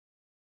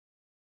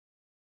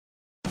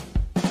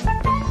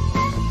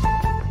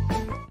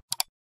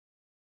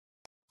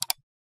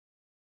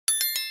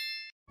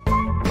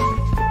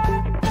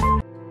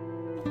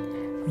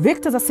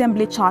Victor's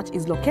Assembly Church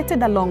is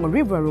located along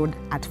River Road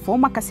at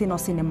former Casino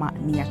Cinema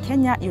near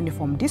Kenya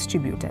Uniform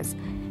Distributors.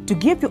 To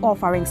give your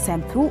offering,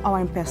 send through our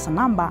M-Pesa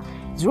number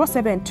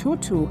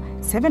 0722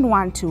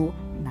 712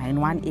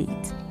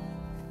 918.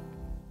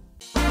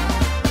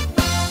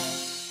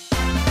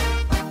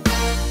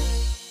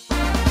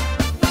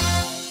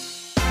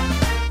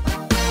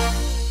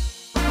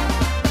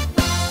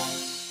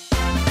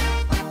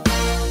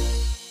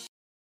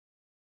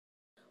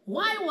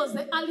 Why was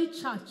the early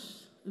church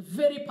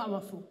very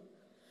powerful?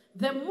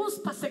 The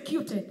most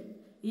persecuted,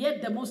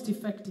 yet the most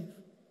effective.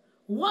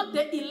 What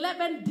the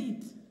 11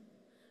 did,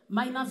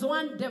 minus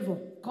one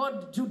devil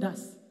called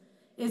Judas,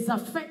 is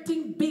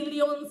affecting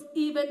billions,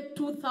 even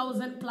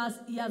 2,000 plus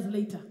years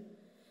later.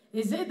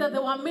 Is it that they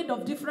were made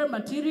of different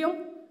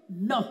material?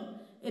 No.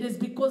 It is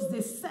because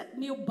they set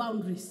new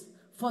boundaries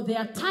for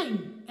their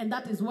time, and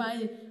that is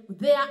why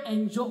we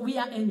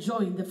are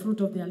enjoying the fruit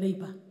of their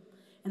labor.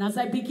 And as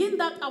I begin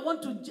that, I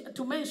want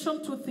to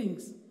mention two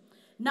things.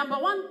 Number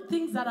one,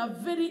 things that are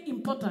very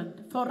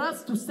important for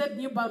us to set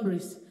new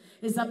boundaries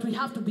is that we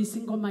have to be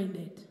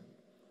single-minded.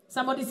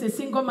 Somebody say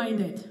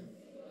single-minded.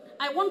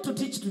 I want to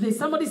teach today.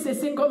 Somebody say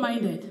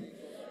single-minded.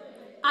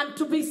 And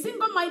to be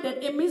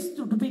single-minded, it means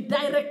to be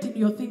direct in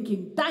your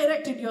thinking,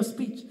 direct in your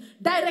speech,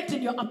 direct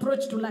in your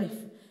approach to life.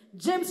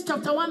 James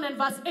chapter 1 and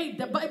verse 8,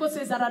 the Bible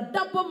says that a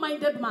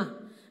double-minded man,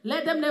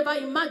 let them never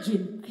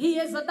imagine. He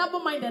is a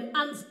double-minded,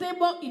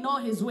 unstable in all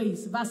his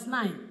ways. Verse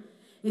 9.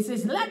 It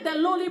says, let the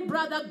lowly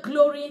brother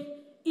glory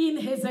in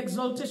his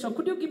exaltation.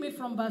 Could you give me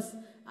from verse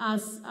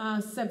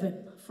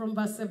 7? From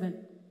verse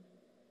 7.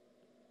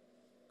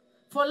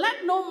 For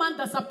let no man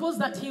that suppose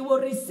that he will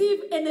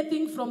receive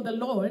anything from the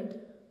Lord.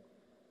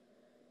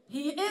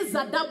 He is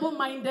a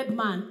double-minded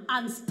man,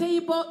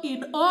 unstable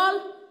in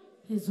all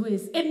his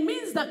ways. It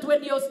means that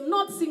when you're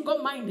not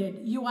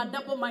single-minded, you are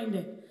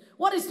double-minded.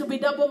 What is to be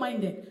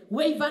double-minded?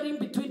 Wavering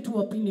between two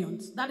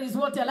opinions. That is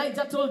what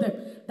Elijah told them,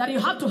 that you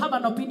have to have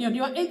an opinion.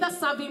 You are either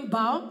serving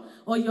Baal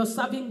or you're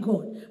serving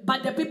God.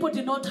 But the people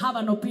did not have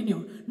an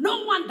opinion.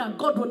 No wonder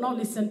God will not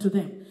listen to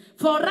them.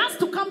 For us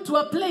to come to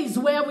a place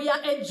where we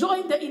are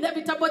enjoying the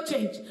inevitable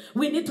change,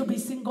 we need to be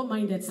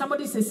single-minded.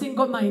 Somebody say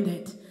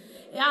single-minded.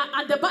 Yeah,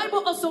 and the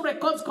Bible also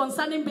records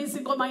concerning being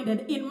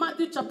single-minded in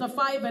Matthew chapter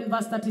 5 and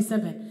verse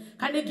 37.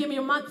 Can you give me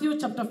Matthew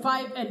chapter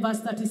 5 and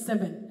verse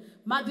 37?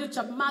 Matthew,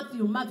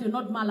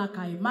 not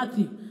Malachi.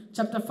 Matthew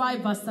chapter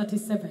 5 verse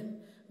 37.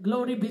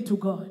 Glory be to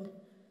God.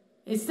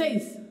 It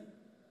says,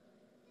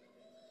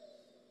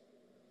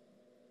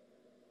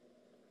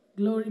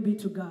 glory be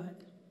to God.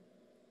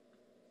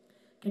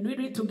 Can we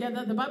read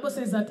together? The Bible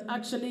says that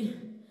actually,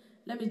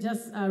 let me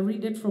just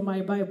read it from my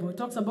Bible. It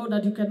talks about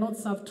that you cannot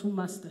serve two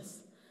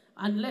masters.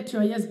 And let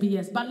your yes be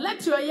yes. But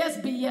let your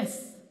yes be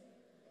yes.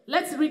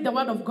 Let's read the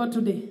word of God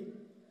today.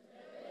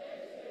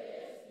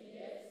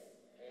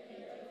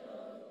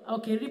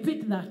 Okay,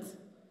 repeat that.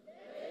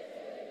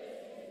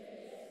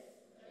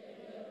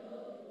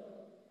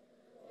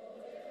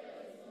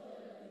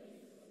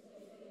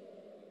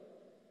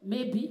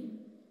 Maybe,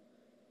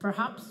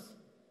 perhaps,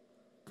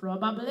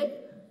 probably.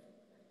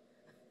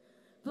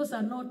 Those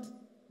are not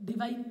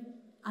divine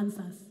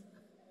answers.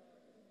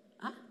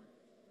 Huh?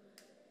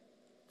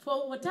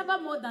 For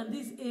whatever more than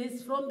this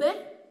is from there.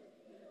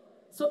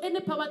 So any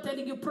power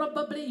telling you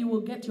probably you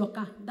will get your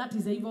car, that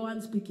is the evil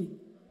one speaking.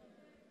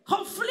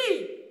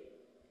 Hopefully.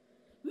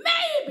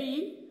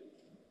 Maybe,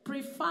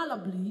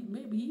 preferably,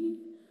 maybe,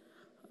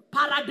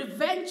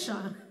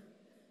 peradventure.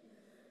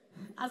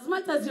 As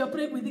much as you're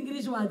praying with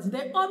English words,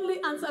 the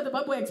only answer the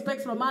Bible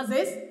expects from us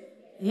is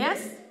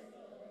yes.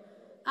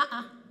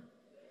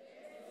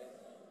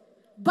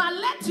 But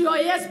let your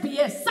yes be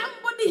yes.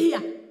 Somebody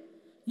here,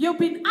 you've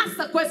been asked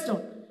a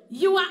question.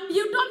 You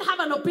don't have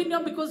an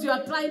opinion because you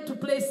are trying to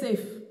play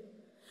safe.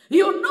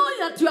 You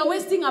know that you are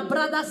wasting a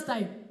brother's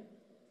time.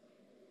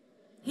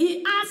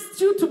 He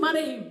asked you to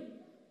marry him.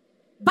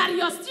 But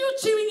you're still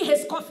chewing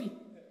his coffee.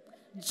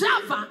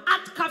 Java,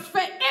 at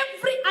cafe,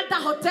 every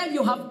other hotel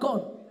you have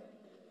gone.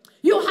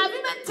 You have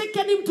even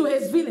taken him to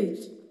his village.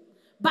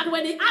 But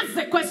when he asks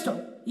the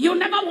question, you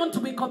never want to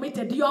be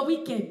committed. You are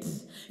wicked.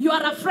 You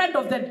are a friend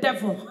of the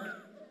devil.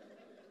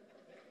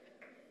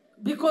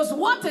 Because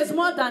what is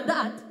more than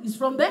that is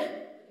from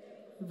there.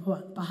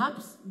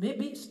 Perhaps,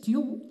 maybe,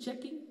 still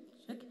checking.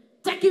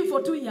 Checking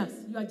for 2 years.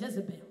 You are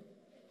Jezebel.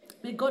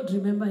 May God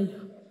remember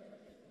you.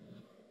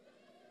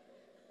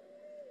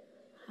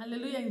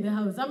 Hallelujah in the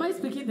house. Am I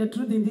speaking the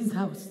truth in this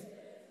house?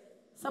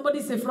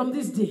 Somebody say, from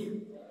this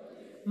day,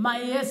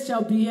 my yes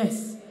shall be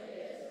yes,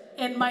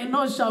 and my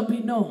no shall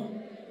be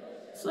no.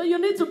 So you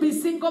need to be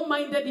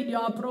single-minded in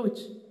your approach.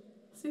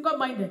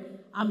 Single-minded.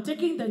 I'm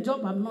taking the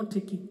job, I'm not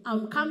taking.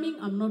 I'm coming,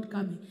 I'm not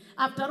coming.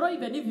 After all,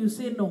 even if you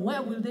say no,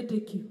 where will they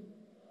take you?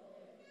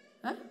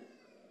 Huh?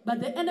 But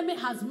the enemy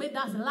has made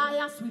us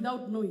liars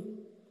without knowing.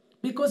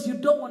 Because you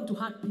don't want to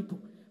hurt people.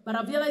 But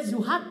I've realized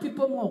you hurt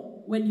people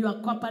more when you are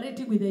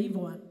cooperating with the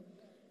evil one.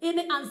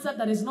 Any answer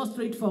that is not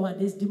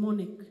straightforward is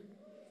demonic.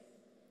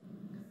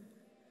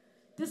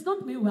 It is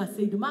not me who has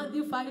said.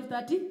 Matthew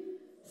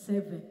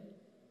 5:37.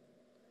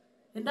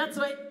 And that's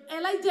why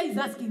Elijah is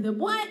asking them,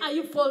 why are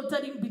you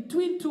faltering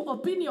between two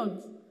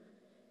opinions?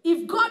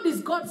 If God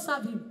is God,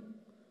 serve him.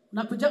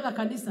 Nakujaga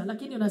kanisa,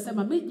 lakini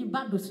unasema, mimi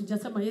bado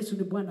sijasema Yesu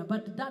ni Bwana,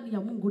 but ndani ya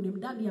Mungu ni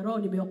ndani ya roho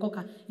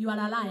nimeokoka. You are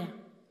a liar.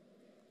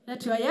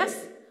 Let your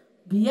yes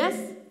be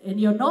yes, and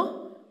your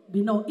no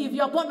be no. If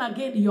you are born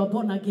again, you are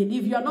born again.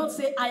 If you are not,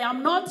 say, I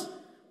am not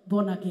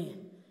born again.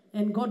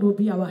 And God will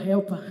be our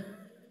helper.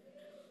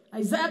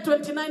 Isaiah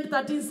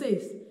 29:13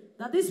 says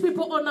that these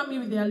people honor me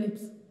with their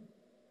lips,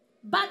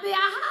 but their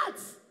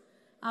hearts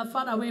are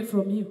far away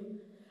from you.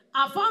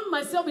 I found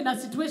myself in a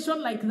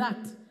situation like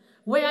that,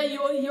 where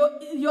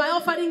you are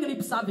offering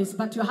lip service,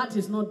 but your heart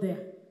is not there.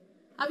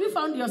 Have you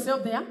found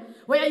yourself there?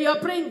 Where you are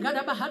praying, but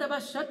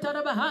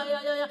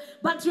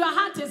your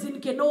heart is in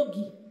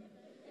Kenogi.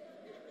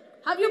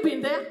 Have you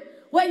been there?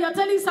 Where you are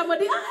telling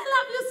somebody, I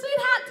love you,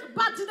 sweetheart,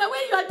 but the way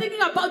you are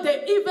thinking about them,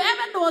 if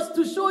heaven was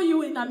to show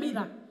you in a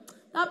mirror,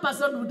 that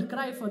person would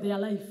cry for their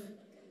life.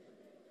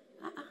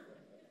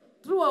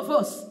 True or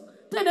false?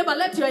 Tell them,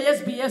 let your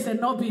yes be yes and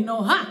no be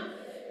no. Huh?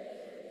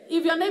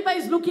 If your neighbor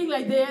is looking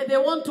like they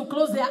want to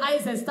close their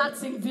eyes and start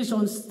seeing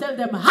visions, tell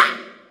them, ha!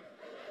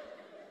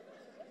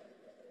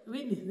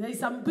 Really, there is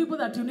some people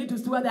that you need to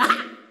swear there.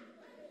 Ha!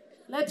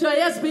 Let your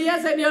yes be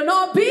yes and your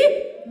no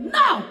be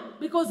no.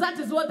 Because that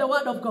is what the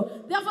word of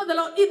God. Therefore, the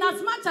Lord, in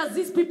as much as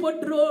these people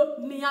draw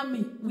near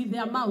me with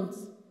their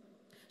mouths,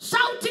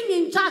 shouting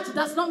in church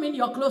does not mean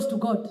you're close to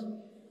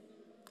God.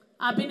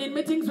 I've been in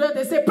meetings where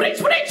they say, preach,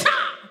 preacher!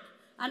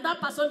 And that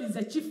person is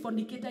a chief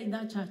fornicator in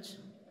that church.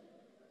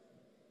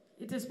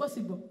 It is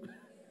possible.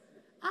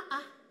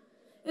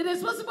 It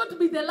is possible to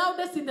be the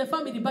loudest in the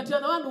family, but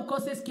you're the one who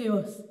causes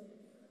chaos.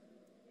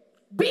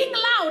 Being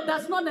loud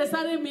does not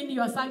necessarily mean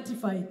you are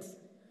sanctified.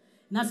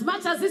 And as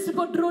much as these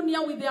people draw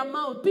near with their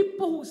mouth,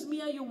 people who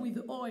smear you with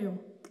oil,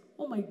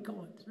 oh my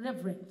God,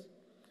 Reverend,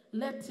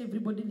 let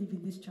everybody live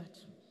in this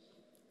church.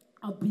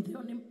 I'll be the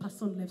only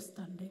person left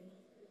standing.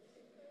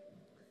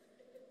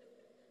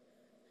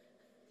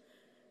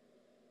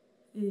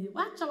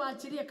 Wacha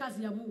waachilie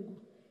kazi ya Mungu.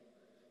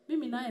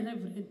 Mimi naye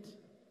Reverend.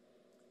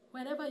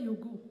 Wherever you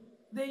go,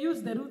 they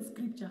use the root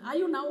scripture. Are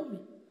you Naomi?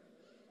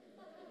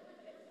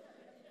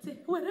 Say,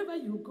 wherever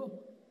you go,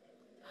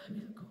 I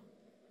will go.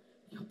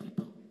 Your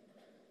people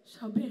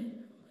shall be.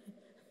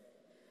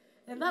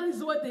 And that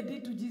is what they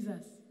did to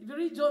Jesus. If you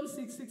read John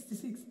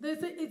 6:66,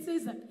 it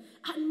says that,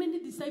 and many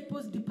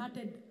disciples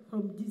departed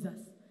from Jesus,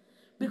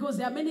 because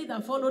there are many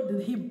that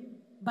followed him,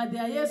 but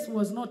their yes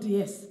was not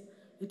yes.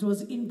 It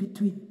was in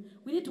between.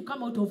 We need to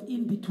come out of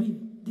in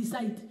between.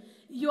 Decide.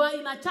 You are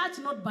in a church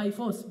not by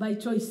force, by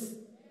choice.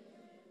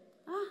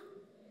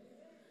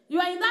 You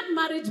are in that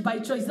marriage by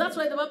choice. That's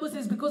why the Bible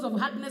says because of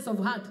hardness of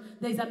heart,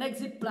 there is an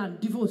exit plan,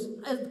 divorce.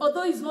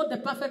 Although it's not the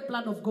perfect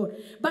plan of God.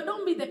 But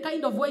don't be the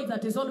kind of wife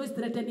that is always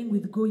threatening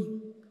with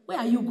going. Where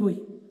are you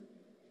going?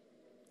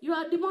 You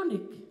are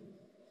demonic.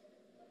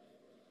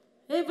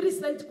 Every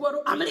slight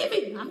quarrel, I'm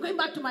leaving. I'm going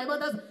back to my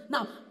mother's.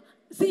 Now,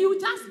 see, you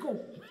just go.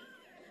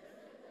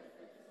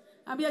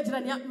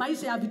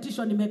 Maisha ya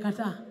vitisho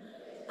nimekataa.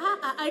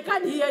 I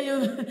can't hear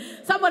you.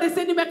 Somebody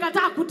say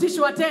nimekataa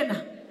kutishwa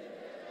tena.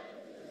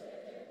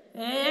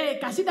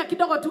 Kashida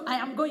kidogo tu,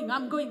 I'm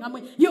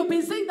going. You've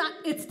been saying that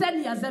it's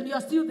 10 years and you're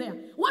still there.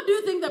 What do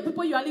you think the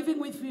people you are living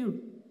with feel?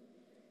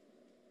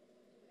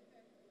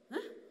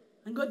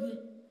 And God,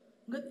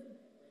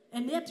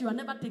 and yet you are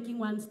never taking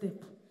one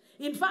step.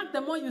 In fact, the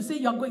more you say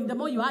you're going, the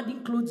more you're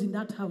adding clothes in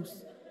that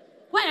house.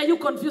 Why are you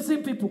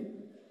confusing people?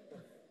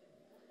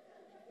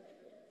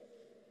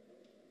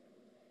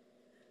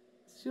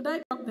 Should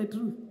I talk the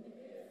truth?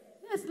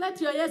 Yes,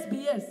 let your yes be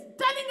yes.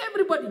 Telling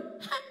everybody,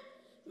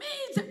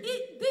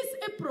 this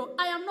April,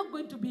 I am not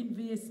going to be in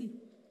VAC.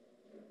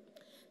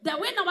 The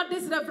way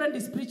nowadays Reverend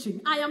is preaching,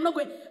 I am not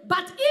going.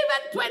 But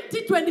even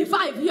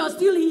 2025, you're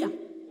still here.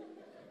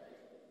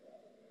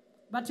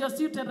 But you're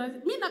still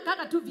terrorizing. Mimi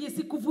nakaka tu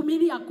VAC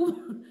kuvumilia.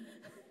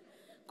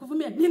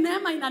 Kuvumilia. Ni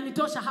neema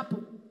inanitosha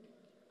hapo.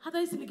 Hata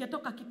hisi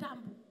niketoka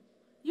kitambo.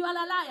 You are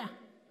a liar.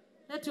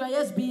 Let your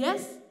yes be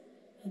yes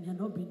and your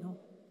no be no.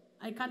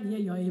 I can't hear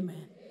your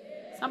amen.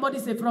 Somebody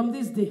say, from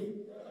this day,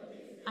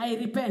 I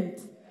repent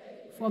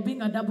for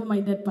being a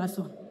double-minded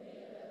person.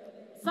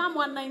 Psalm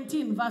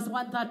 119, verse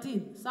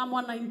 113. Psalm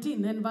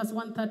 119 and verse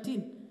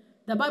 113.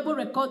 The Bible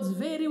records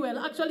very well.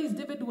 Actually,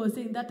 David was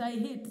saying that I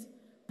hate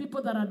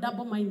people that are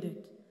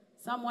double-minded.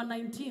 Psalm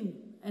 119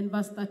 and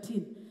verse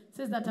 13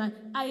 says that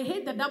I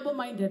hate the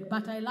double-minded,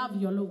 but I love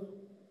your law.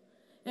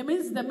 It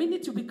means the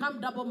minute you become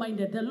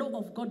double-minded, the law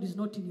of God is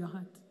not in your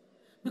heart.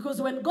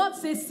 Because when God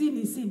says sin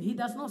is sin, he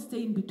does not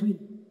stay in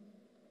between.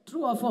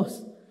 True or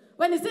false?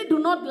 When he says do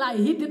not lie,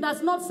 he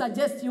does not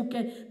suggest you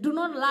can. Do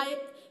not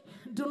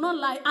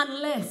lie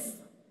unless,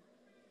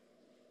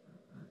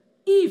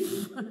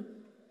 if,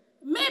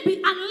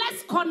 maybe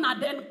unless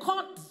cornered and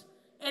caught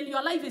and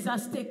your life is at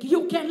stake,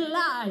 you can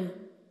lie.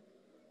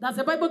 Does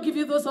the Bible give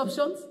you those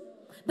options?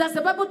 Does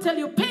the Bible tell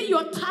you pay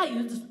your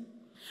tithes,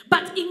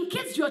 but in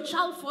case your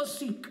child falls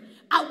sick,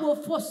 I will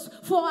force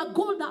for a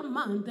golden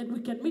month, then we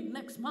can meet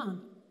next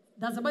month.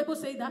 Does the Bible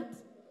say that?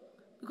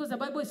 Because the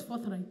Bible is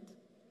forthright.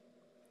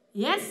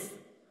 Yes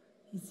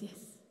is yes.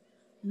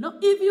 No,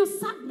 if you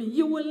serve me,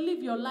 you will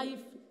live your life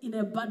in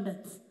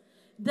abundance.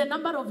 The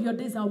number of your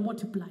days will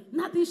multiply.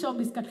 Nothing shall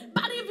be scattered.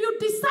 But if you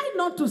decide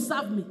not to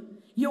serve me,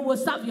 you will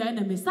serve your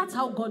enemies. That's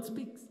how God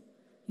speaks.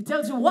 He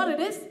tells you what it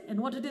is and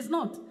what it is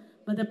not.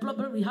 But the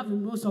problem we have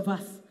in most of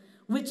us,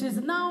 which is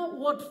now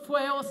what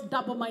fuels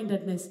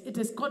double-mindedness, it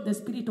is called the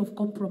spirit of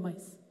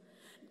compromise.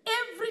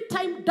 Every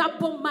time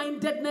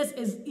double-mindedness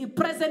is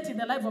present in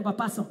the life of a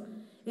person,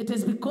 it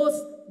is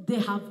because they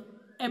have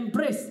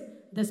embraced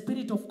the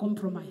spirit of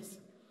compromise.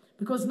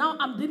 Because now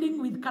I'm dealing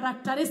with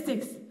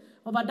characteristics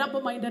of a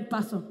double-minded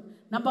person.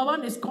 Number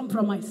one is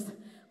compromise.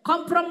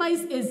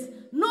 Compromise is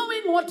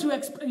knowing what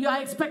you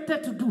are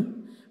expected to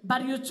do,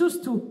 but you choose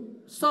to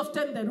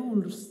soften the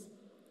rules.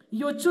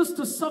 You choose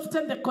to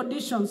soften the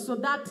conditions so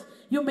that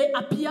you may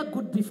appear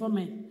good before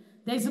men.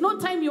 There is no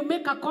time you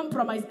make a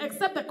compromise,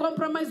 except the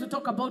compromise we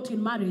talk about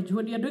in marriage,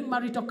 when you're doing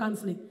marital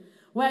counseling,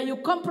 where you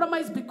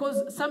compromise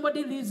because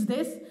somebody leaves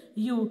this,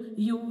 you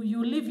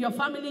leave your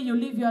family, you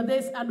leave your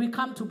this, and we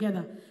come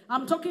together.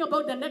 I'm talking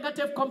about the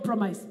negative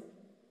compromise,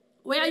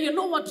 where you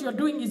know what you're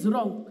doing is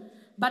wrong,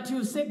 but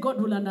you say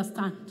God will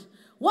understand.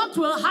 What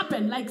will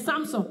happen, like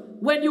Samson,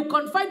 when you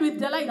confide with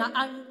Delilah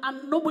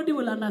and nobody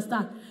will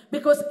understand?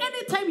 Because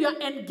anytime you're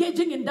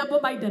engaging in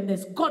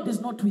double-mindedness, God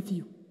is not with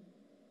you.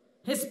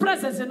 His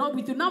presence is not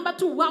with you. Number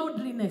two,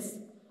 worldliness.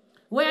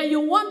 Where you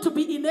want to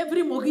be in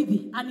every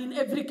mohidi and in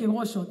every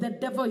kewosho, the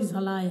devil is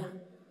a liar.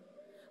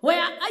 Where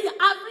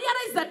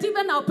I realized that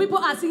even now people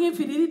are singing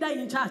Fidirida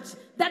in church.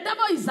 The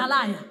devil is a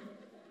liar.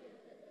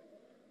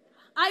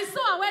 I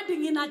saw a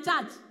wedding in a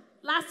church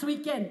last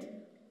weekend.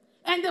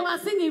 And they were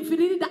singing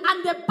Fidirida,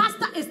 and the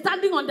pastor is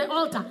standing on the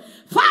altar.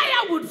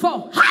 Fire would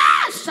fall.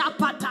 Ha!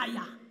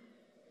 Shapataya.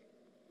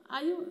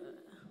 Are you?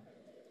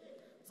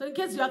 So in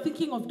case you are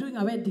thinking of doing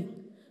a wedding,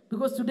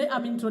 because today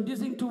I'm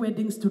introducing 2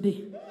 weddings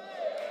today.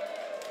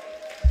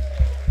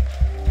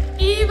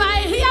 If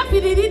I hear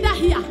Fidirida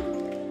here,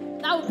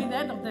 that will be the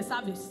end of the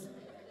service.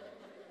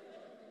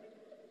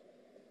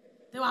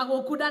 They will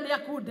go kuda ne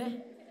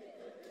kude.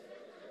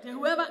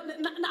 Whoever.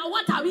 Now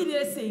what are we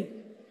really saying?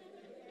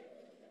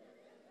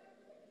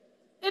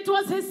 It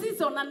was his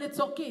season and it's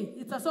okay.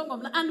 It's a song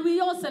of life. And we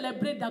all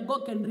celebrate that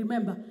God can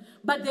remember.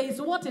 But there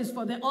is what is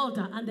for the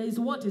altar and there is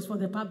what is for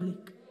the public.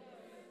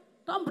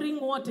 Don't bring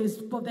what is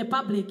for the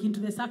public into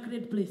the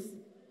sacred place.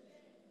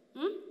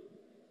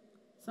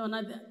 So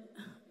now,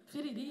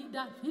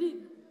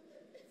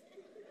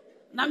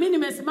 na mimi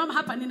nimesimama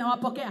hapa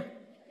ninawapokea.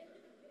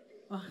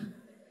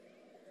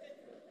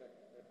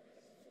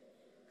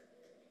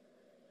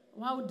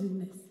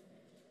 Worldliness.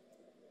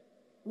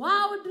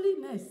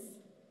 Worldliness.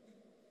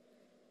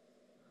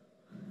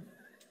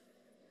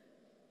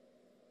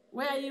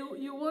 Where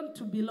you want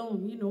to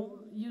belong, you know,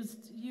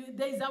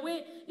 there is a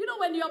way, you know,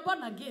 when you are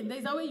born again, there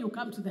is a way you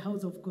come to the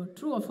house of God,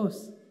 true or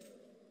false?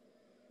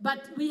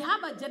 But we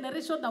have a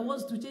generation that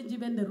wants to change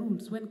even the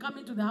rules. When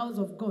coming to the house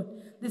of God,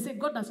 they say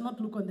God does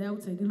not look on the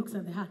outside, he looks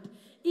at the heart.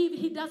 If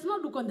he does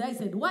not look on the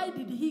outside, why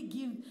did he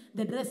give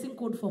the dressing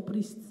code for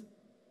priests?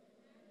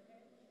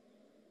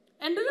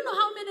 And do you know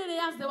how many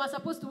layers they were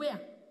supposed to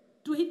wear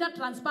to hinder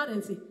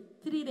transparency?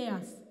 3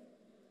 layers.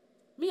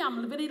 Me,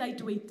 I'm very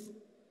lightweight.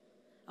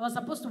 I was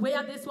supposed to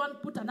wear this one,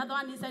 put another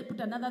one inside, put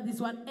another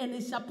this one, and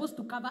it's supposed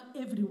to cover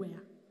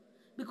everywhere.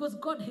 Because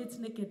God hates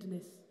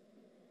nakedness.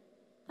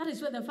 That is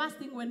where the first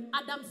thing when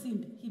Adam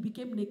sinned, he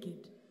became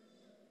naked.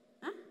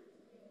 Huh?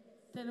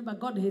 Tell him, but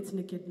God hates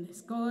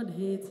nakedness. God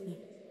hates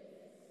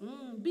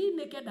naked. Be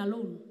naked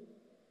alone.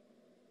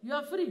 You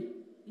are free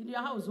in your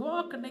house.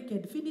 Walk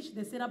naked. Finish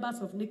the syllabus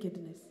of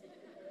nakedness.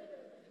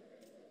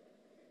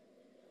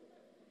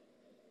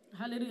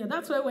 Hallelujah.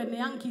 That's why when the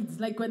young kids,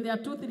 like when they are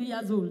 2-3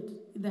 years old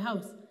in the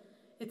house,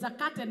 it's a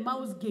cat and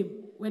mouse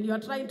game when you are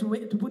trying to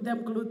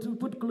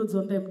put clothes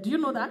on them. Do you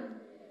know that?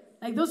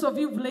 Like those of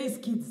you who raise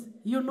kids,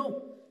 you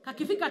know.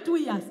 Kakifika 2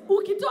 years.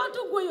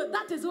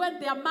 That is when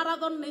their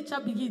marathon nature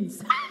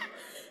begins. And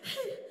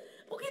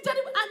then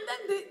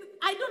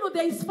I don't know,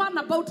 there is fun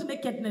about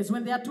nakedness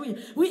when they are 2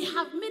 years. We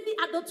have many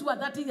adults who are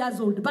 30 years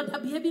old, but are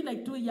behaving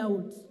like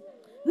 2-year-olds.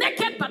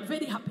 Naked but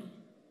very happy.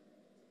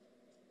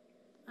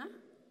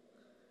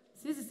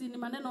 Sisi ni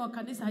maneno wa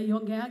kanisa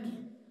haiongeagi.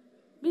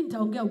 Mimi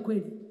nitaongea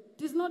ukweli.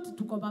 It is not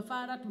tuko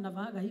mafara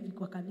tunavaaga hivi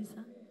kwa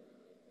kanisa.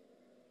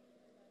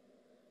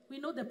 We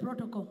know the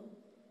protocol.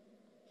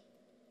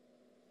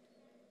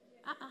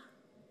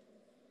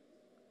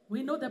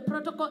 We know the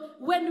protocol.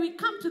 When we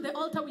come to the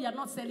altar, we are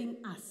not selling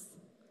us.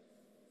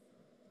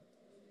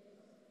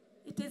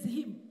 It is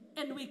him.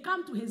 And we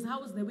come to his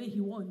house the way he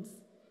wants.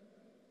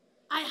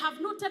 I have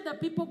noted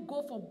that people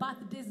go for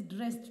birthdays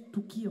dressed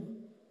to kill,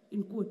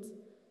 in quotes.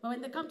 But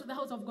when they come to the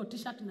house of God,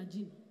 t-shirt and a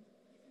jean,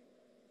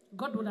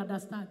 God will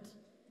understand.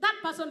 That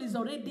person is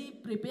already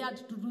prepared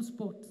to do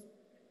sport.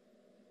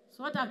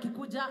 So hata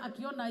akikuja,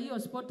 akiona hiyo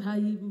sport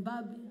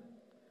haimbabi.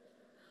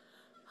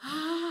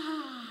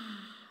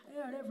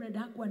 Reverend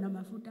hakuwa na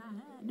mafuta.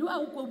 Niwa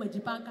huko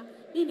umejipaka.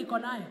 Hii niko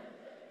nayo.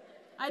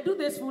 I do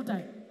this full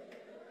time.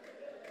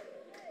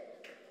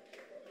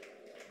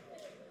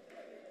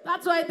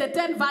 That's why the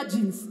 10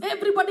 virgins,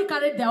 everybody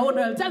carried their own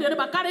oil. Tell your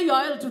neighbor, carry your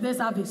oil to the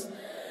service.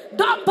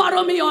 Don't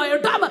borrow me oil.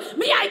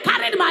 Me, I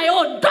carried my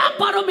own. Don't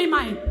borrow me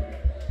mine.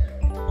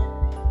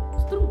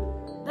 It's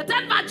true. The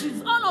 10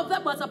 virgins, all of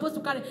them were supposed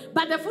to carry.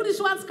 But the foolish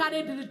ones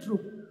carried it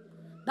through.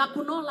 That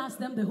could not last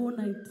them the whole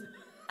night.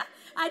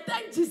 I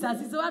thank Jesus.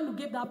 He's the one who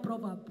gave that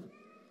proverb.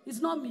 It's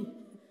not me.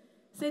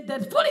 Say the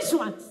foolish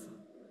ones.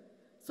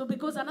 So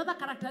because another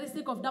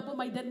characteristic of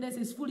double-mindedness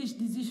is foolish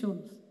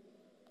decisions.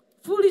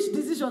 Foolish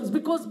decisions.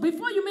 Because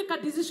before you make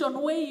a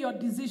decision, weigh your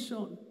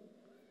decision.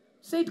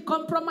 Say it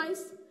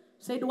compromise.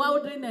 Say it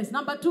worldliness.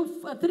 Number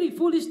 3,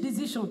 foolish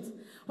decisions.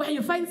 Where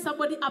you find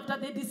somebody after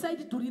they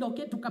decided to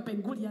relocate to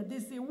Kapenguria, they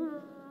say,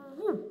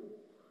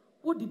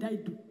 what did I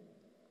do?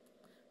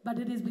 But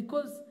it is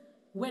because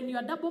when you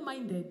are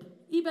double-minded,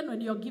 even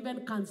when you're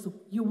given counsel,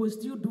 you will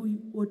still do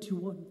what you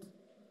want.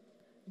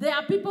 There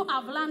are people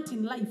I've learned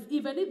in life,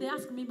 even if they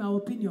ask me my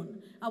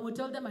opinion, I will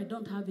tell them I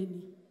don't have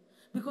any.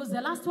 Because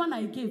the last one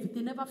I gave,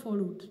 they never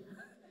followed.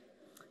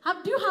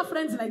 Do you have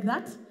friends like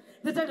that?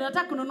 They tell you,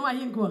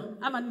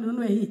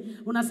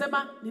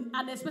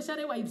 and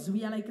especially wives,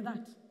 we are like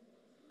that.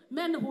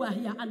 Men who are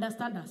here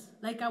understand us.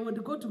 Like I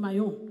would go to my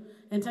own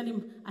and tell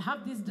him, I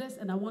have this dress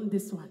and I want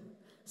this one.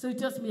 So he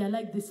tells me I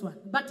like this one.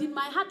 But in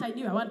my heart, I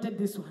knew I wanted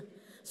this one.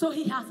 So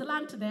he has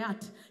learned the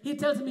art. He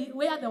tells me,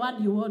 wear the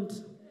one you want.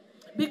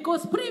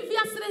 Because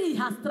previously he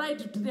has tried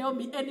to tell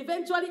me, and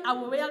eventually I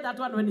will wear that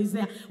one when he's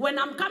there. When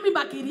I'm coming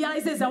back, he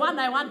realizes the one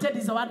I wanted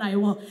is the one I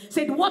want.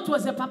 Said, what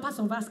was the purpose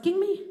of asking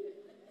me?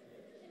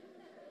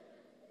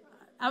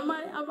 Am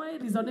I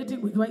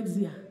resonating with wives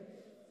here?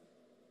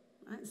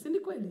 Sindi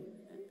kweli?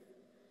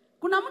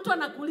 Kuna mtu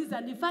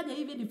anakuuliza nifanye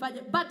hivi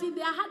nifanye, but in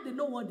their heart they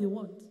know what they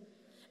want.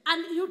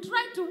 And you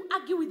try to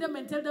argue with them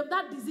and tell them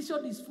that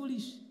decision is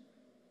foolish.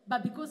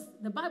 But because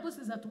the Bible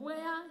says that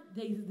where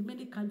there is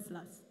many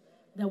counselors,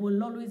 there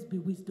will always be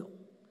wisdom.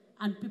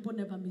 And people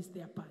never miss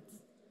their parts.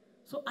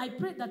 So I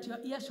pray that your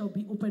ear shall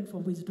be open for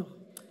wisdom.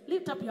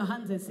 Lift up your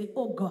hands and say,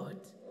 oh God,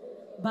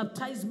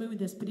 baptize me with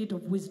the spirit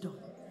of wisdom.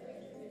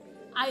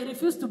 I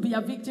refuse to be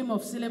a victim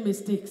of silly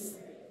mistakes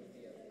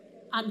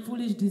and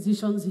foolish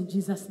decisions in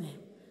Jesus' name.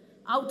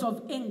 Out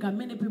of anger,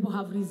 many people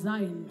have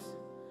resigned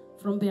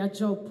from their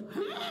job.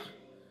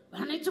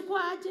 And it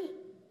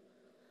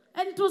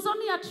was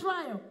only a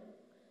trial.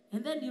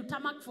 And then you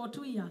tarmac for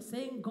 2 years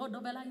saying, God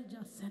of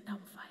Elijah, send down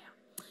fire.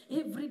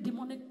 Every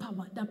demonic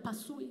power that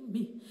pursuing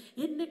me,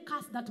 any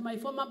curse that my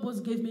former boss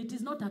gave me, it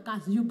is not a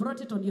curse. You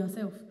brought it on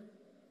yourself.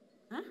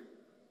 Huh?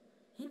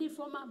 Any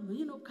former,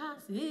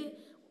 curse,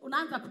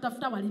 unaanza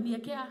kutafuta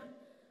waliniekea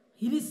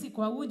hilisi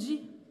kwa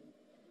uji.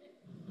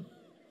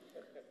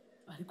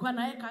 Walikuwa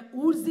naeka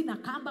uzi na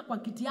kamba kwa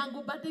kiti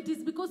yangu, but it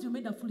is because you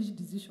made a foolish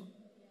decision.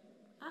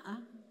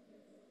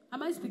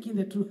 Am I speaking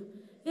the truth?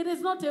 It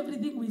is not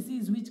everything we see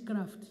is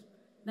witchcraft.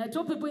 And I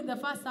told people in the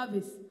first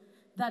service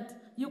that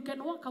you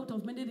can walk out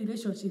of many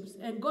relationships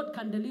and God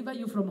can deliver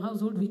you from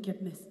household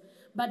wickedness.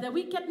 But the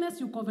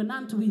wickedness you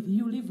covenant with,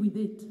 you live with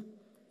it.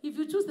 If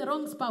you choose the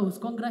wrong spouse,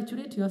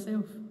 congratulate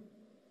yourself.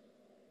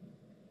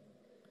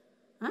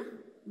 Huh?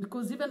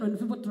 Because even when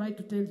people try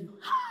to tell you,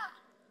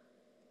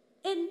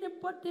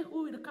 anybody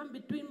who will come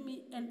between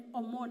me and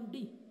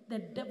Omondi, the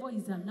devil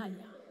is a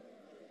liar.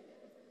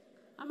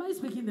 Am I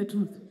speaking the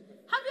truth?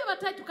 Have you ever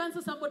tried to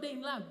cancel somebody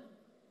in love?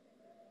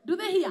 Do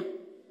they hear?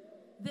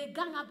 They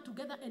gang up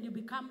together and you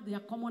become their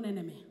common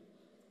enemy.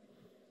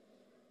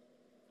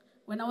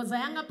 When I was a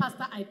younger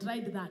pastor, I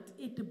tried that.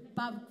 It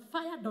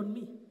backfired on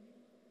me.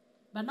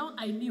 But now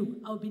I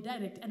knew I'll be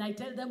direct and I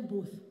tell them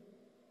both.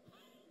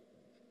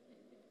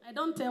 I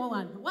don't tell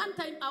one. One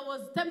time I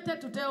was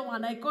tempted to tell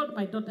one. I called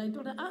my daughter. I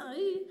told her,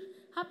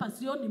 hapa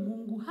sioni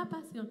Mungu,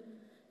 hapa sioni.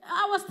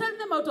 I was telling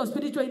them out of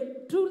spiritual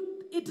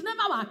truth. It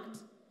never worked.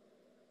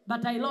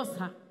 But I lost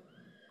her.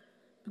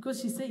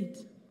 Because she said,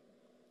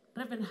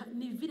 Reverend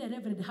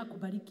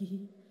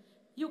hakubariki.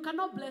 You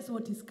cannot bless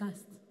what is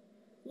cast.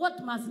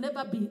 What must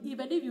never be,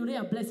 even if you lay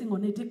a blessing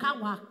on it, it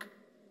can't work.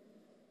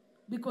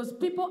 Because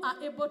people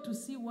are able to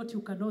see what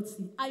you cannot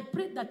see. I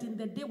pray that in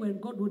the day when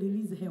God will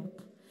release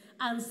help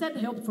and send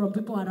help from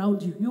people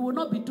around you, you will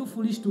not be too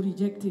foolish to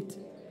reject it.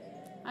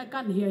 I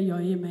can't hear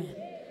your amen.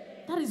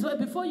 That is why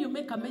before you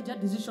make a major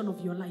decision of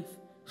your life,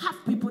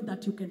 have people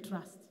that you can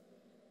trust.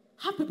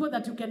 Have people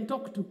that you can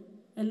talk to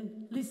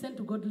and listen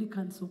to godly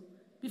counsel.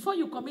 Before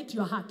you commit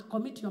your heart,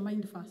 commit your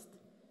mind first.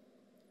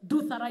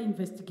 Do thorough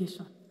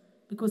investigation.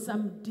 Because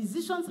some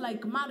decisions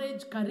like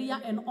marriage, career,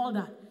 and all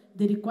that,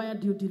 they require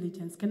due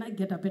diligence. Can I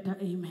get a better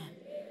amen?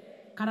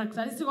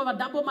 Characteristic of a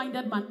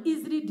double-minded man,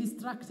 easily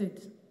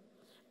distracted.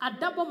 A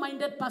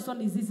double-minded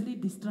person is easily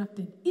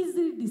distracted.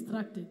 Easily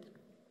distracted.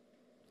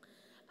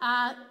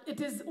 It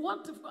is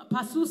what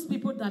pursues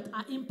people that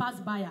are impulse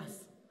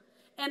buyers.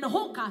 And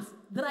hawkers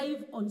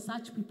thrive on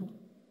such people.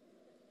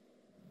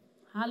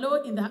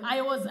 Hello,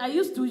 I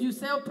used to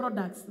sell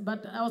products,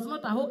 but I was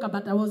not a hawker,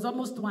 but I was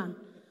almost one.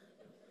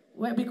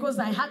 Well, because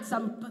I had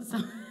some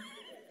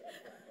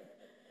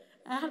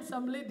I had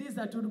some ladies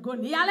that would go,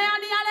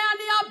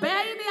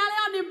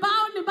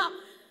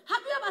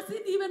 Have you ever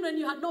seen, even when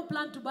you had no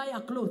plan to buy a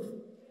cloth,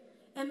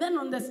 and then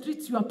on the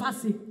streets you are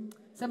passing,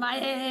 say,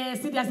 hey,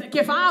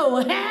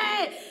 Kefao,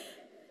 hey,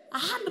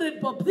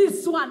 100 bob,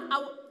 this one.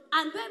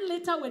 And then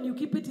later when you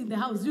keep it in the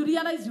house, you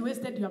realize you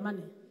wasted your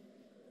money.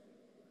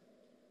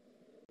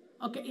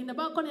 Okay, in the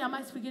balcony, am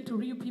I speaking to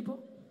real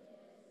people?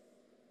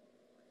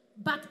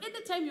 But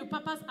anytime you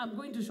purpose, I'm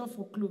going to shop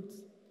for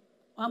clothes,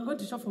 or I'm going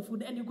to shop for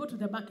food, and you go to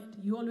the market,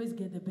 you always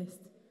get the best.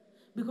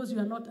 Because you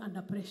are not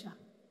under pressure.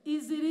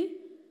 Easily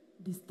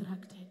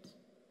distracted.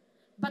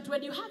 But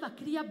when you have a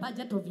clear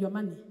budget of your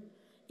money,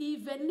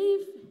 even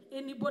if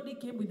anybody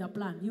came with a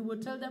plan, you will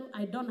tell them,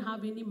 I don't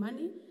have any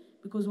money,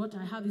 because what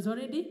I have is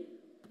already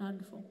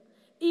planned for.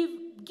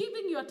 If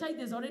giving your tithe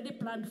is already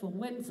planned for,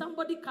 when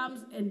somebody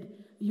comes and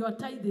your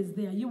tithe is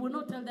there, you will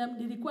not tell them,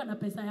 nilikuwa na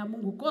pesa ya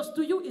Mungu, because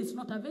to you it's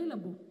not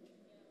available.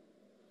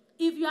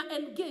 If you are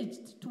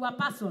engaged to a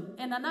person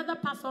and another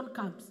person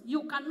comes,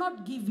 you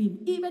cannot give in.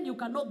 Even you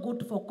cannot go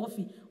for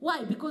coffee.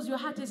 Why? Because your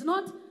heart is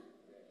not.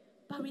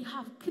 But we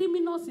have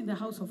criminals in the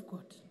house of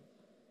God.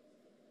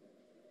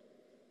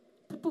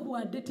 People who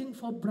are dating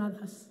for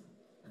brothers.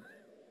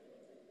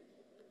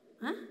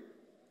 Huh?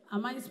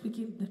 Am I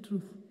speaking the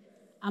truth?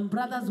 And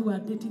brothers who are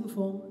dating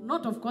for,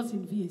 not of course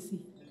in VAC.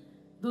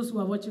 Those who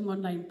are watching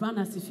online,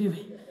 bana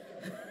sifiwe.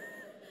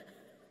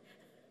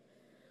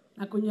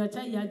 Na kunywa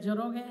chai ya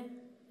Joroge,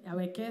 ya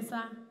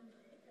Wekesa,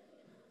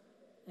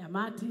 ya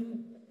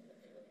Martin,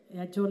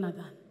 ya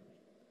Jonathan.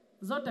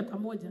 Zote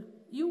pamoja.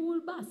 You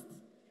will burst.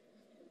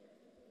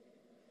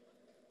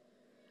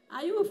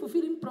 Are you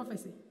fulfilling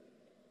prophecy?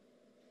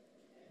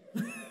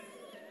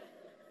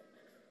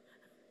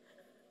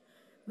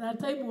 That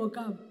time will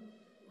come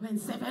when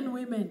 7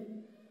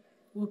 women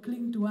will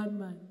cling to one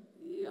man.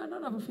 You are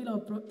not a fulfiller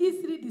of prophecy.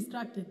 Easily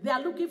distracted. They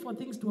are looking for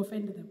things to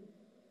offend them.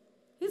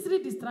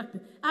 Easily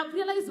distracted. I've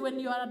realized when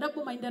you are a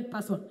double-minded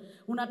person,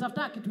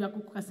 unatafuta kitu ya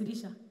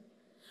kukukasirisha.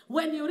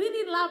 When you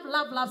really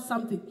love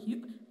something,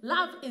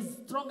 love is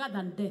stronger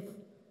than death.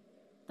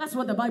 That's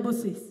what the Bible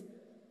says.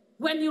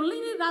 When you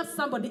really love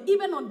somebody,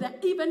 even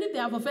if they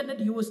have offended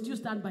you, will still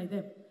stand by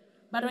them.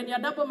 But when you are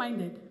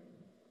double-minded,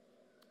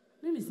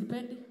 mimi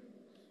sipendi,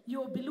 you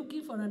will be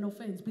looking for an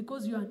offense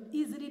because you are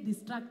easily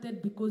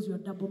distracted because you are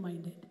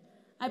double-minded.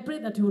 I pray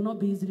that you will not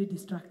be easily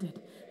distracted.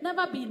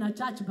 Never be in a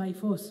church by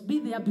force. Be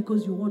there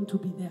because you want to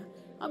be there.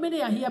 How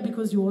many are here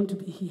because you want to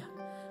be here?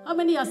 How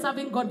many are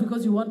serving God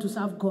because you want to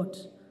serve God?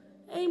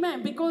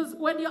 Amen. Because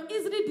when you're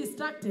easily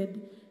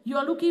distracted, you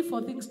are looking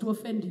for things to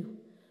offend you.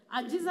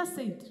 And Jesus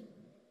said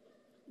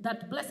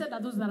that blessed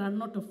are those that are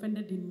not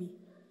offended in me.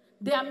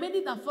 There are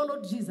many that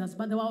followed Jesus,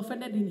 but they were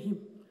offended in him.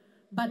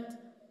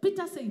 But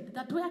Peter said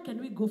that where can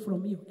we go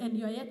from you? And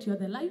you are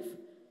the life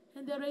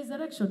and the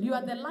resurrection. You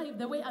are the life,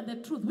 the way, and the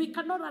truth. We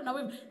cannot run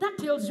away. That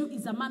tells you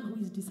is a man who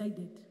is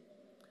decided.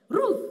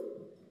 Ruth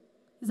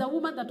is a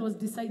woman that was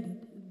decided,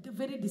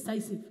 very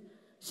decisive.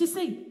 She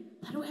said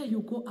that where you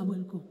go, I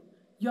will go.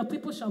 Your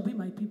people shall be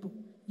my people.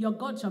 Your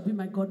God shall be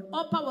my God.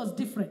 Oprah was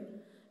different.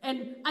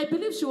 And I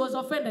believe she was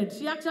offended.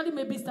 She actually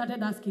maybe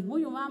started asking,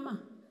 huyu mama,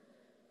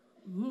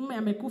 mume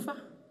amekufa,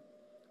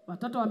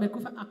 watoto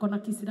wamekufa, akona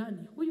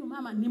kisirani. Huyu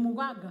mama ni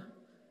mugaga.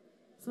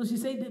 So she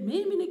said,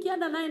 mimi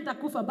nikienda naye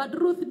nitakufa. But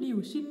Ruth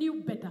knew. She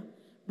knew better.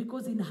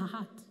 Because in her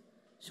heart,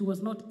 she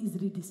was not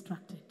easily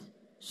distracted.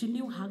 She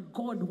knew her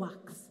God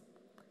works.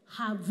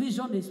 Her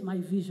vision is my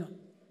vision.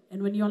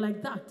 And when you're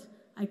like that,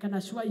 I can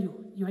assure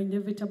you, your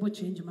inevitable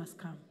change must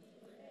come.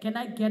 Can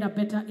I get a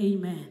better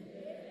amen?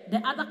 The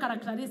other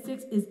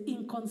characteristics is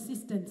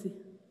inconsistency.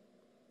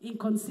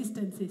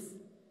 Inconsistencies.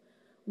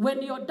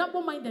 When you're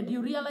double-minded,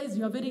 you realize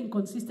you are very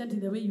inconsistent in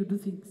the way you do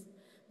things.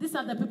 These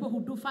are the people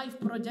who do 5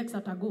 projects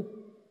at a go.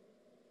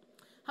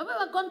 Have you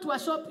ever gone to a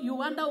shop, you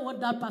wonder what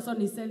that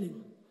person is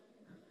selling?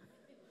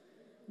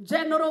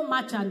 General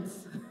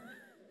merchants.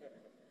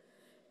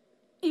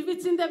 If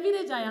it's in the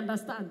village, I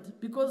understand.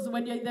 Because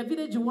when you're in the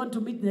village, you want to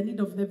meet the need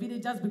of the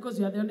villagers because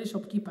you are the only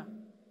shopkeeper.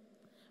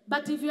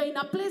 But if you're in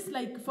a place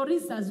like, for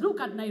instance, look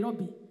at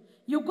Nairobi.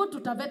 You go to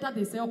Taveta,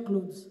 they sell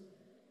clothes.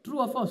 True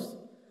or false?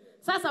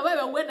 Sasa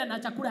wewe uende na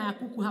chakula ya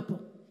kuku hapo.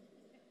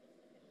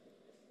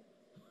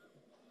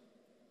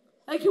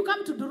 Like you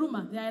come to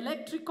Duruma, there are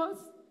electricals,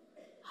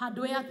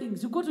 hardware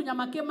things. You go to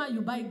Nyamakema,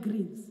 you buy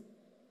greens.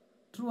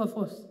 True or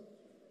false?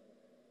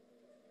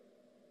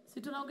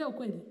 Si tunaongea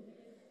ukweli?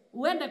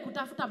 Uende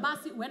kutafuta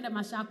basi, uende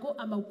Mashako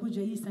ama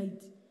ukuje hii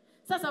side.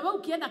 Sasa wewe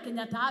ukienda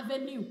Kenyatta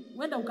Avenue,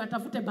 uende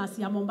ukatafute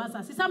basi ya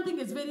Mombasa. See, something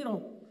is very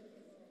wrong.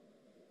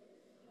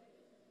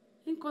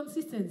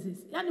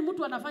 Inconsistencies. Yani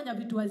mtu anafanya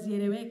vitu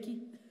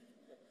hazieleweki.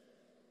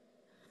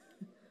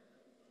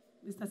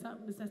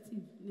 Mr.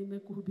 Steve,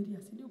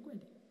 nimekuhubiria, si ndio kweli?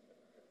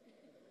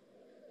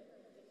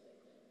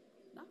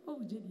 Na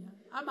ujeni.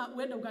 Ama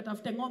uende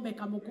ukatafute ng'ombe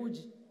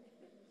Kamukuji.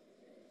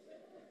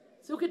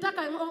 Si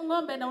ukitaka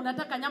ng'ombe na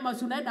unataka nyama,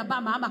 si unaenda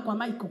Bama ama kwa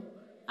Michael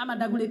ama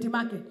Dagoretti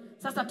Market.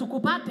 Sasa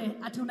tukupate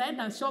ati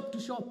unaenda shop to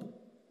shop.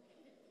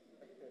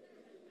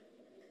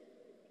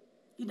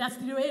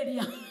 Industrial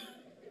area.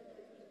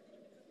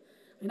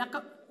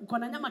 Uko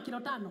na nyama kilo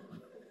 5.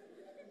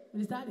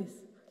 Mr.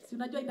 Si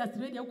unajua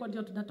industry radio huko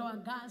ndio tunatoa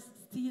gas,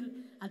 steel,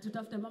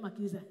 atutafute mama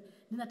kiza.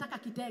 Ninataka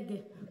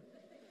kitege.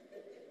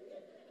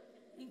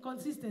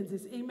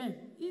 Inconsistencies. Amen.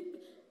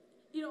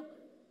 You know,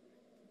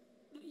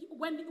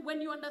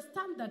 when you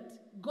understand that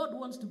God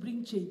wants to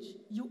bring change,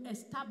 you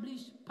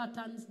establish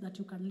patterns that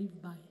you can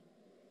live by.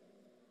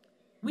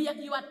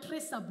 You are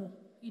traceable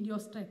in your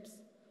steps.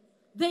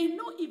 They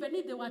know even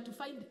if they were to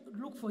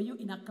look for you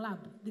in a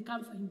club, they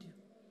can't find you.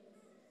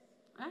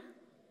 Huh?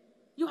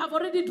 You have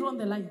already drawn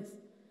the lines.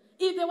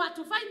 If they were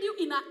to find you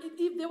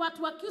if they were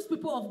to accuse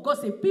people of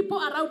gossip, people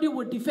around you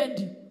would defend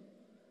you.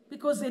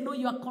 Because they know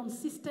you are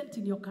consistent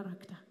in your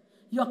character.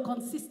 You are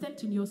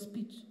consistent in your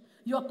speech.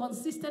 You are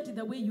consistent in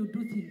the way you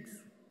do things.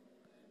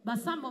 But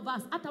some of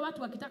us, hata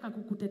watu wakitaka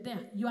kukutetea,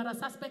 you are a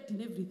suspect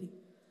in everything.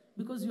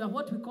 Because you are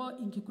what we call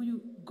in Kikuyu,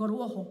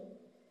 goroho.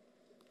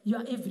 You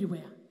are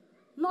everywhere.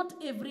 Not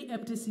every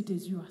empty seat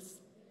is yours.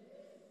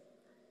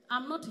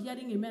 I'm not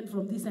hearing amen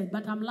from this side,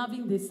 but I'm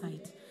loving this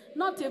side.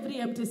 Not every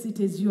empty seat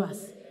is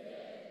yours.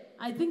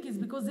 I think it's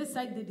because this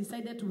side they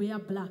decided to wear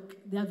black.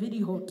 They are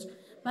very hot.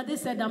 But they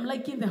said, I'm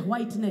liking the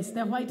whiteness,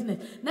 the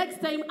whiteness.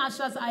 Next time,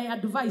 ushers, I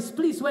advise,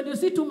 please, when you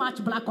see too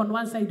much black on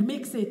one side,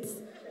 mix it.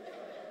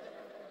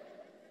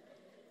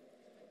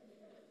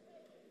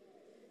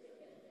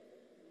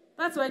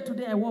 That's why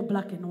today I wore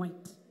black and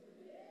white.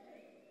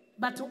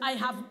 But do I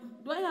have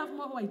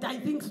more white? I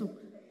think so.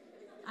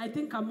 I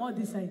think I'm more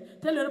this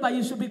side. Tell everybody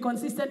you should be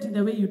consistent in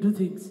the way you do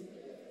things.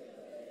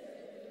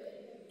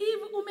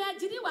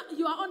 If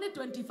you are only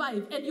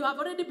 25 and you have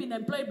already been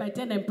employed by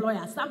 10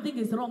 employers, something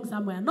is wrong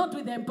somewhere. Not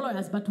with the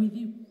employers, but with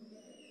you.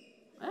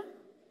 Eh?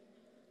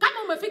 Kama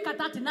umefika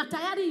 30, na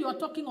tayari you are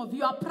talking of,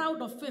 you are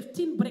proud of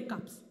 15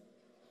 breakups.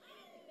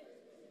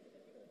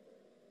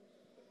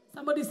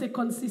 Somebody say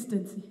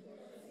consistency.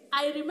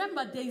 I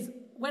remember days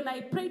when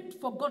I prayed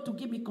for God to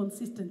give me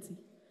consistency.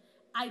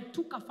 I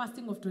took a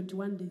fasting of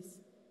 21 days.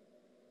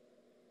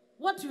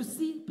 What you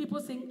see, people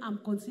saying I'm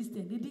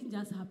consistent, it didn't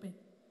just happen.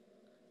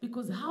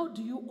 Because how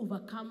do you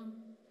overcome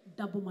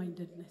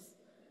double-mindedness?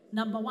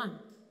 Number one,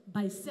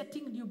 by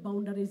setting new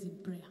boundaries in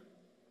prayer.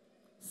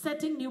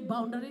 Setting new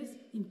boundaries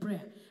in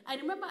prayer. I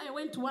remember I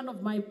went to one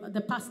of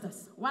the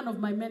pastors, one of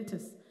my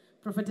mentors,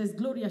 Prophetess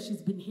Gloria,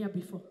 she's been here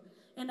before.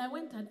 And I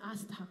went and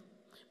asked her,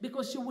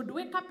 because she would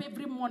wake up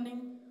every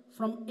morning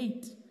from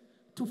 8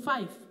 to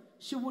 5.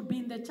 She would be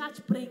in the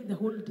church praying the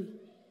whole day.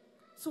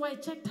 So I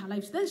checked her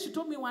life. Then she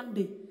told me one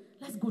day,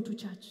 let's go to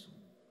church.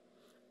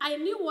 I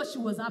knew what she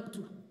was up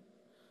to.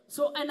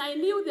 So, and I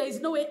knew there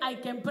is no way I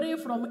can pray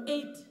from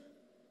 8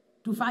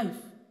 to 5.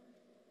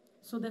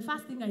 So the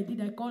first thing I did,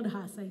 I called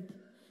her aside.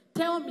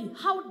 Tell me,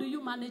 how do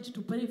you manage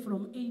to pray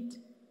from 8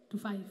 to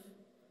 5?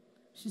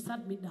 She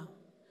sat me down.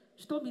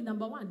 She told me,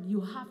 number one, you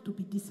have to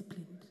be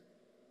disciplined.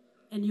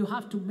 And you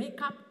have to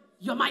make up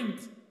your mind.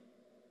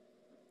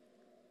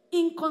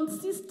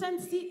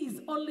 Inconsistency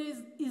is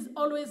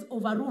always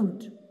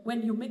overruled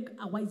when you make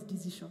a wise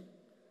decision.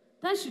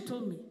 Then she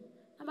told me,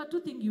 number two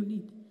thing you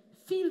need,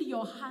 fill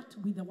your heart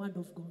with the word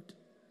of God.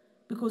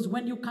 Because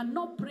when you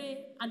cannot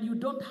pray and you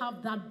don't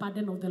have that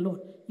burden of the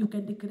Lord, you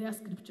can declare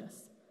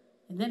scriptures.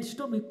 And then she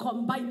told me,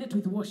 combine it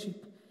with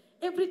worship.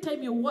 Every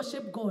time you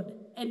worship God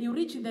and you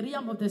reach in the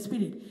realm of the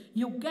Spirit,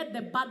 you get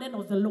the burden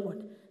of the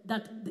Lord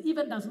that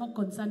even does not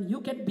concern you.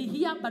 You can be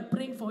here but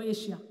praying for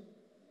Asia.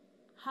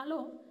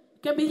 Hello?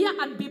 You can be here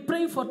and be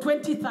praying for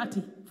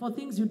 2030 for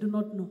things you do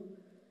not know.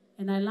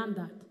 And I learned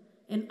that.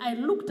 And I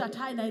looked at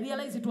her and I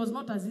realized it was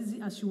not as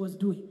easy as she was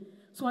doing.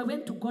 So I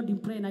went to God in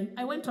prayer and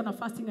I went on a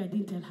fasting. I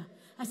didn't tell her.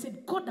 I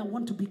said, God, I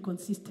want to be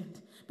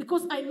consistent.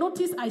 Because I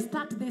noticed I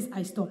start this,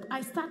 I stop.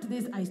 I start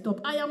this, I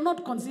stop. I am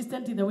not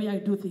consistent in the way I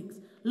do things.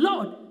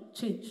 Lord,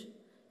 change.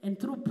 And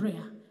through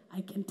prayer,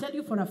 I can tell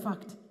you for a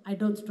fact, I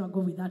don't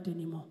struggle with that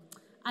anymore.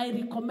 I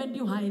recommend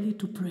you highly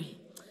to pray.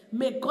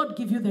 May God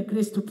give you the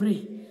grace to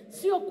pray.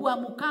 Sio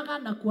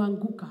kuamukaga na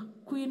kuanguka.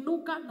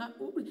 Kuinuka na...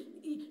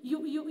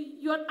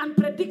 You are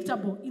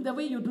unpredictable in the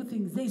way you do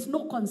things. There is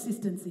no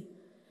consistency.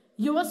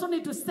 You also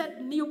need to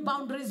set new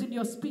boundaries in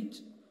your speech.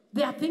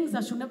 There are things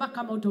that should never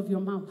come out of your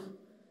mouth.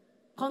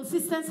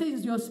 Consistency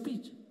is your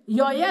speech.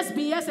 Your yes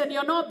be yes and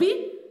your no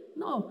be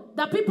no.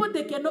 The people,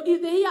 they can know,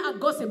 if they hear a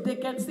gossip, they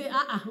can say,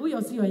 who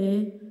you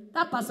see,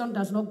 that person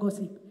does not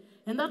gossip.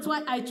 And that's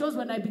why I chose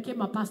when I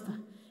became a pastor.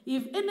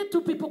 If any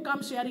two people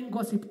come sharing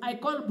gossip, I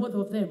call both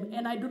of them.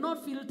 And I do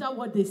not filter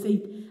what they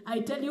say. I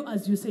tell you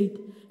as you said.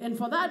 And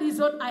for that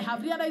reason, I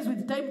have realized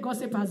with time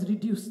gossip has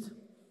reduced.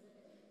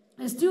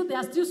 And still, there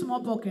are still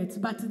small pockets,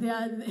 but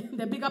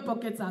the bigger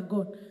pockets are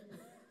gone.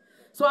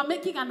 So I'm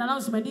making an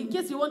announcement. In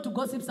case you want to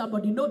gossip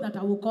somebody, know that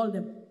I will call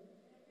them.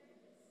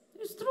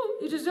 It's true.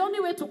 It is the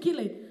only way to kill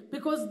it.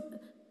 Because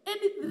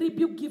any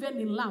rebuke given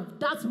in love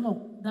does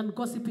more than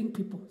gossiping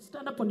people.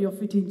 Stand up on your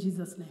feet in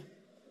Jesus' name.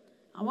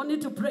 I want you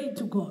to pray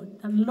to God.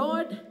 And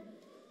Lord,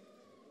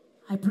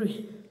 I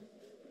pray.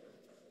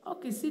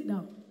 Okay, sit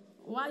down.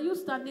 Why are you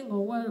standing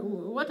or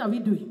what are we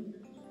doing?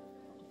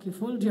 Okay,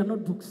 fold your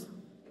notebooks.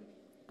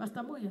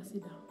 Pastor Moya,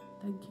 sit down.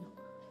 Thank you.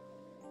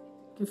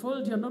 Okay,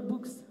 fold your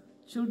notebooks.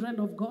 Children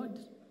of God.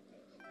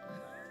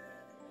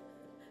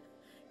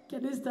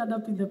 Can you stand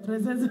up in the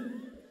presence?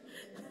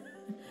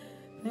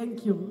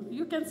 Thank you.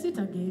 You can sit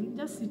again.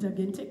 Just sit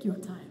again. Take your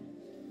time.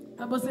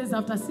 The Bible says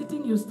after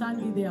sitting, you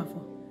stand ye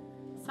therefore.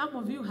 Some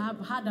of you have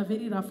had a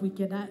very rough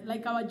weekend.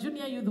 Like our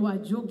junior youth were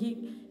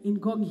jogging in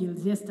Gong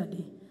Hills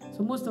yesterday.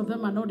 So most of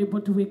them are not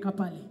able to wake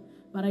up early.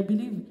 But I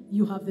believe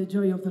you have the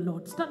joy of the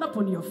Lord. Stand up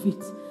on your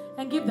feet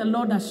and give the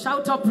Lord a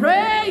shout of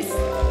praise.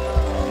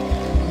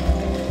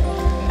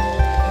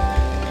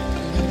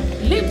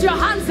 Lift your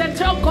hands and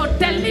tell God,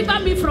 deliver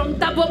me from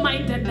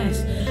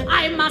double-mindedness.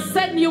 I must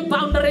set new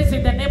boundaries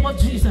in the name of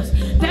Jesus.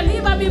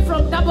 Deliver me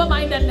from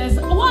double-mindedness.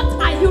 What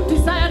are you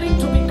desiring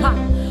to become?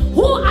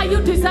 Who are you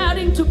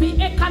desiring to be?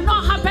 It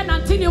cannot happen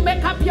until you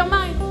make up your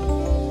mind.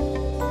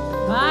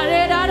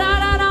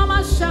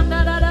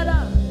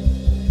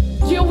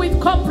 Deal with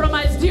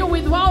compromise. Deal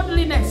with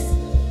worldliness.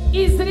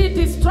 Easily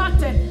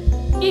distracted.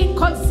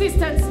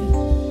 Inconsistency.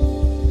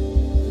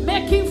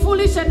 Making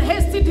foolish and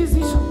hasty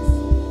decisions.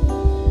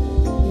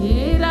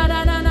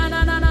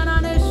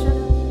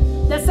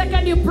 The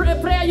second you pray,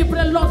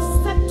 Lord,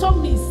 settle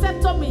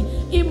me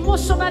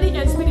emotionally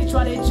and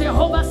spiritually.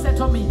 Jehovah,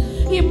 settle me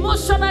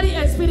emotionally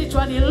and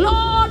spiritually.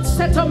 Lord,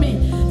 settle me,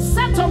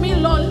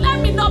 Lord. Let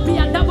me not be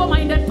a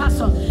double-minded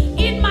person.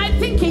 In my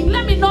thinking,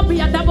 let me not be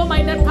a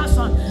double-minded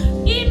person.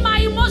 In my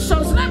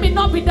emotions, let me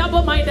not be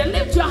double-minded.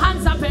 Lift your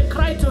hands up and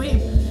cry to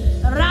him.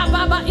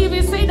 Rababa, if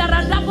you say that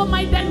a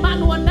double-minded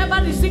man will never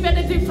receive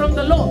anything from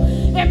the Lord,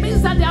 it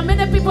means that there are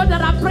many people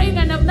that are praying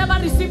and have never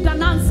received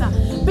an answer.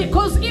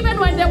 Because even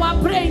when they were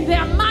praying,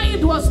 their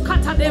mind was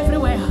scattered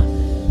everywhere.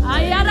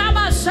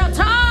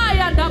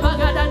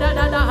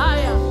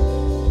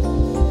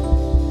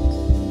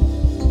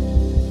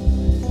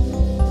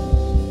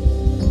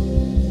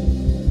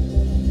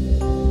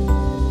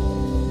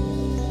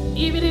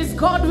 If it is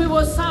God, we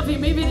will serve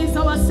him. If it is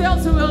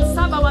ourselves, we will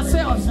serve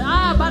ourselves.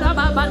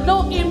 But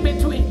no in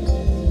between.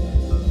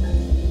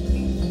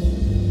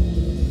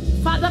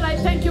 Father, I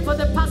thank you for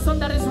the person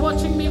that is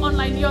watching me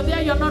online. You're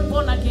there, you're not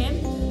born again.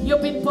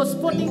 You've been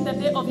postponing the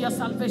day of your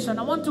salvation.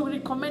 I want to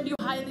recommend you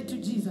highly to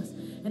Jesus.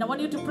 And I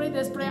want you to pray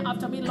this prayer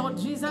after me. Lord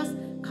Jesus,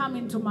 come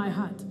into my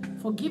heart.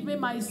 Forgive me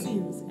my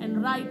sins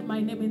and write my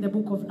name in the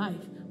book of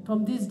life.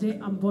 From this day,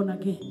 I'm born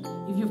again.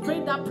 If you've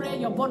prayed that prayer,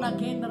 you're born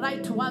again.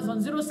 Write to us on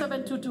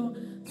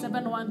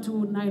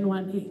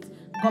 0722-712-918.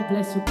 God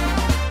bless you.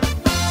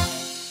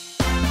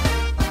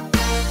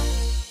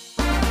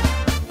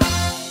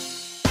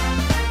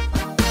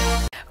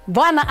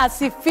 Bwana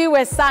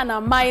asifiwe sana.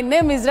 My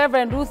name is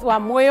Rev Ruth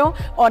Wamuyu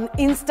on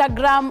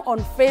Instagram,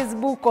 on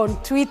Facebook, on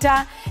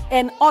Twitter,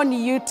 and on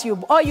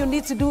YouTube. All you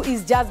need to do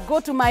is just go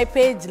to my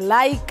page,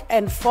 like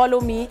and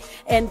follow me.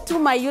 And to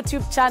my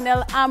YouTube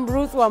channel, I'm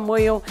Ruth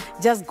Wamuyu.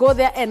 Just go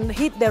there and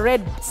hit the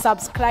red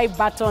subscribe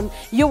button.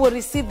 You will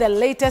receive the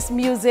latest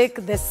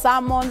music, the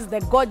sermons,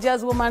 the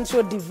Gorgeous Woman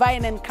Show,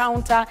 Divine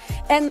Encounter,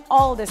 and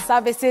all the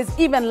services,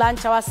 even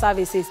lunch hour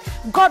services.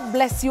 God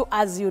bless you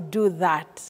as you do that.